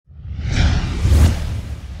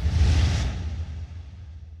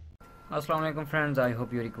Assalamualaikum friends, I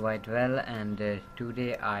hope you're quite well, and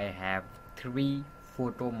today I have 3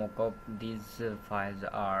 photo mockup. These files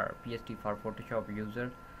are PST for Photoshop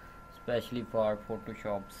user, especially for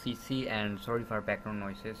Photoshop CC, and sorry for background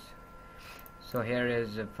noises. So here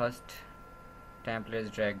is the first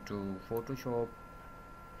template drag to Photoshop,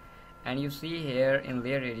 and you see here in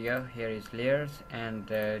layer area here is layers,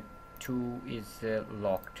 and 2 is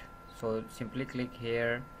locked. So simply click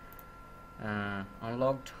here,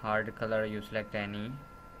 unlocked hard color, you select any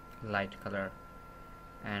light color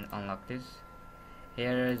and unlock this.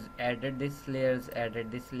 Here is added this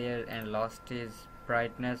layer, and last is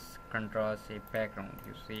brightness, contrast, a background.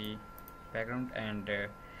 You see background, and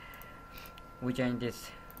we change this,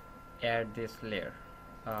 add this layer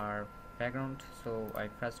or background. So I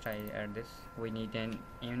add this. We need any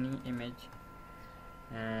image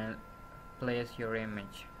and place your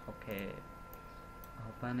image. Okay,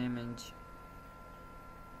 open image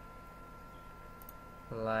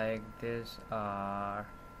like this, or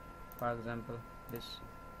for example this,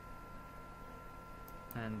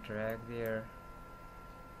 and drag there.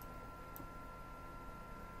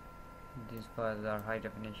 These files are high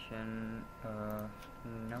definition.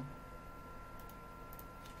 No,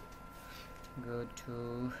 go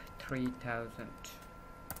to 3000.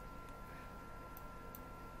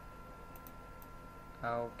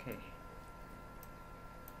 Okay,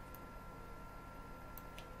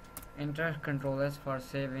 enter Ctrl S for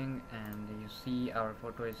saving, and you see our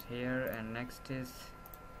photo is here. And next is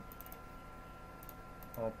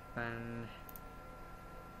open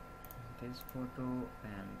this photo,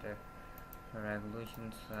 and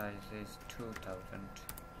resolution size is 2000.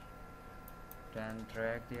 Then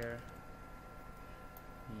drag there.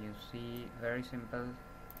 You see, very simple.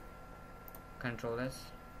 Ctrl S,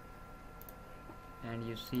 and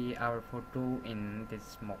you see our photo in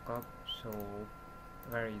this mockup. So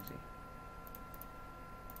very easy.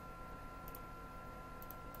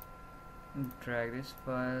 Drag this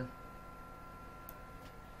file,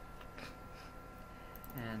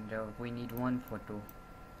 and we need one photo,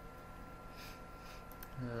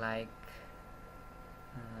 like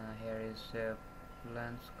here is a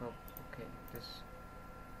landscape. Okay, this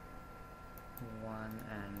one,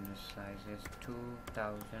 and the size is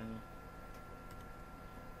 2000.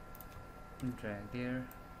 Drag there.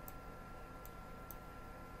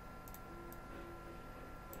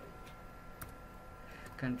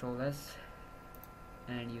 Ctrl S,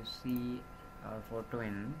 and you see our photo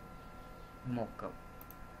in mockup.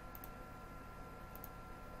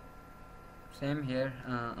 Same here,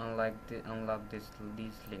 unlock these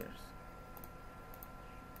layers,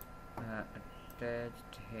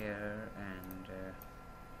 attached here, and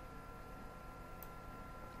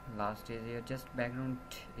last is here, just background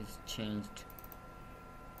is changed.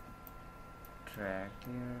 Drag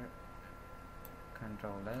here,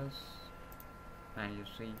 Ctrl S, and you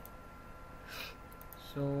see.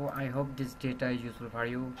 So I hope this data is useful for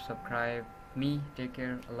you. Subscribe me. Take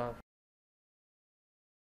care. Allah Hafiz.